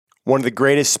one of the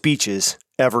greatest speeches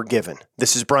ever given.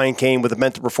 This is Brian Cain with the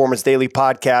Mental Performance Daily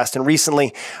Podcast. And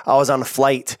recently I was on a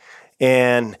flight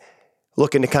and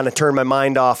looking to kind of turn my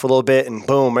mind off a little bit, and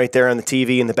boom, right there on the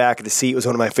TV in the back of the seat was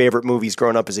one of my favorite movies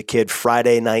growing up as a kid,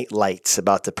 Friday Night Lights,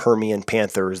 about the Permian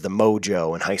Panthers, the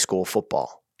mojo in high school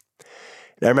football.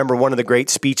 And I remember one of the great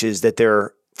speeches that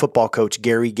their football coach,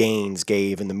 Gary Gaines,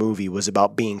 gave in the movie was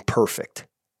about being perfect.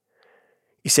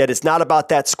 He said, it's not about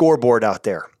that scoreboard out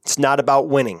there. It's not about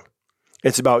winning.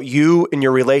 It's about you and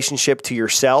your relationship to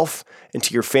yourself and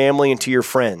to your family and to your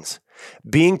friends.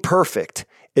 Being perfect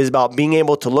is about being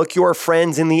able to look your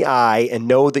friends in the eye and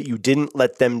know that you didn't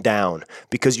let them down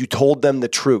because you told them the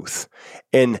truth.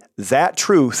 And that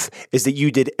truth is that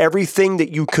you did everything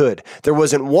that you could. There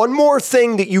wasn't one more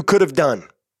thing that you could have done.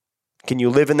 Can you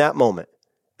live in that moment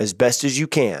as best as you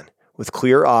can with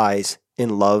clear eyes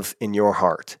and love in your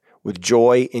heart, with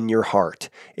joy in your heart?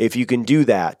 If you can do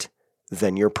that,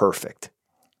 then you're perfect.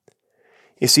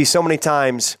 You see, so many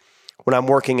times when I'm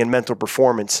working in mental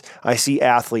performance, I see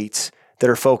athletes that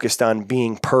are focused on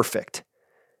being perfect.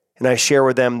 And I share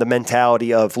with them the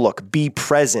mentality of, look, be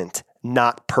present,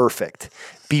 not perfect.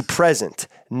 Be present,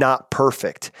 not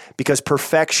perfect, because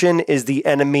perfection is the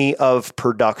enemy of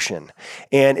production.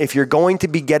 And if you're going to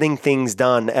be getting things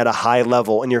done at a high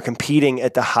level and you're competing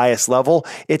at the highest level,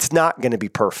 it's not going to be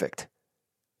perfect.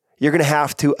 You're going to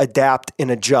have to adapt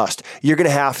and adjust. You're going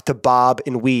to have to bob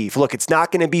and weave. Look, it's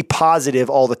not going to be positive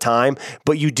all the time,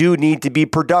 but you do need to be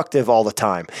productive all the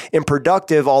time. And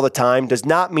productive all the time does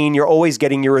not mean you're always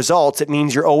getting your results. It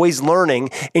means you're always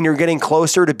learning and you're getting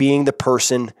closer to being the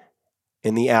person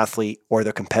and the athlete or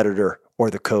the competitor or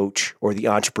the coach or the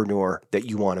entrepreneur that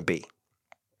you want to be.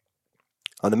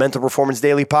 On the Mental Performance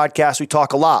Daily Podcast, we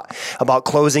talk a lot about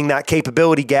closing that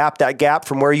capability gap, that gap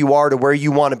from where you are to where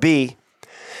you want to be.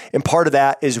 And part of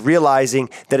that is realizing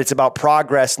that it's about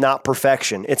progress, not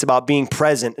perfection. It's about being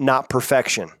present, not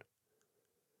perfection.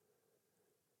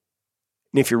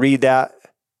 And if you read that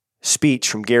speech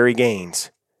from Gary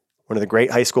Gaines, one of the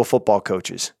great high school football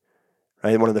coaches,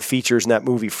 right? One of the features in that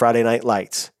movie, Friday Night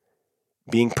Lights,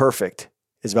 being perfect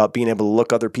is about being able to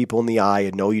look other people in the eye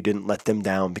and know you didn't let them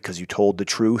down because you told the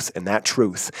truth. And that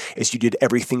truth is you did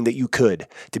everything that you could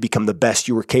to become the best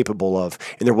you were capable of.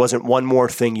 And there wasn't one more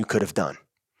thing you could have done.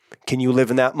 Can you live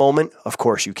in that moment? Of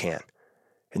course you can.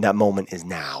 And that moment is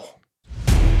now.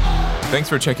 Thanks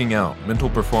for checking out Mental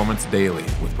Performance Daily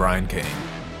with Brian Cain,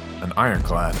 an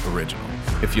Ironclad original.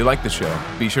 If you like the show,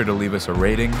 be sure to leave us a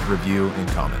rating, review, and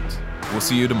comments. We'll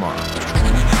see you tomorrow.